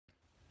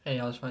Hey,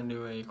 I just want to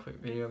do a quick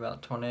video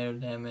about tornado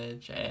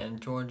damage in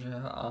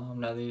Georgia.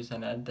 Now these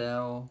in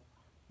Adel,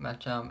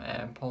 Matcham,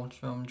 and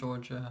Poltram,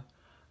 Georgia.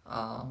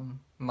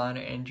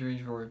 Minor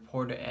injuries were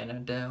reported in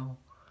Adel.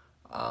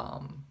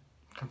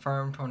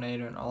 Confirmed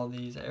tornado in all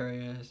these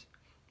areas.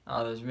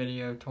 There's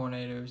video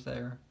tornadoes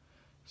there.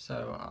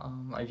 So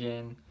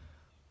again,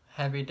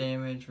 heavy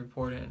damage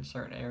reported in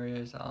certain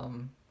areas.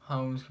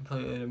 Homes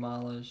completely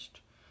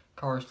demolished.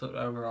 Cars flipped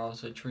over.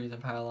 Also, trees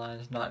and power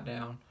lines knocked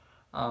down.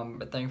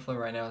 But thankfully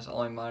right now it's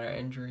only minor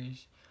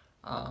injuries.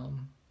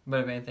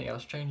 But if anything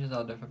else changes,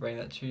 I'll definitely bring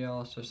that to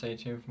y'all. So stay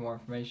tuned for more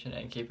information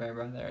and keep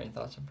everybody there. Any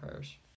thoughts and prayers.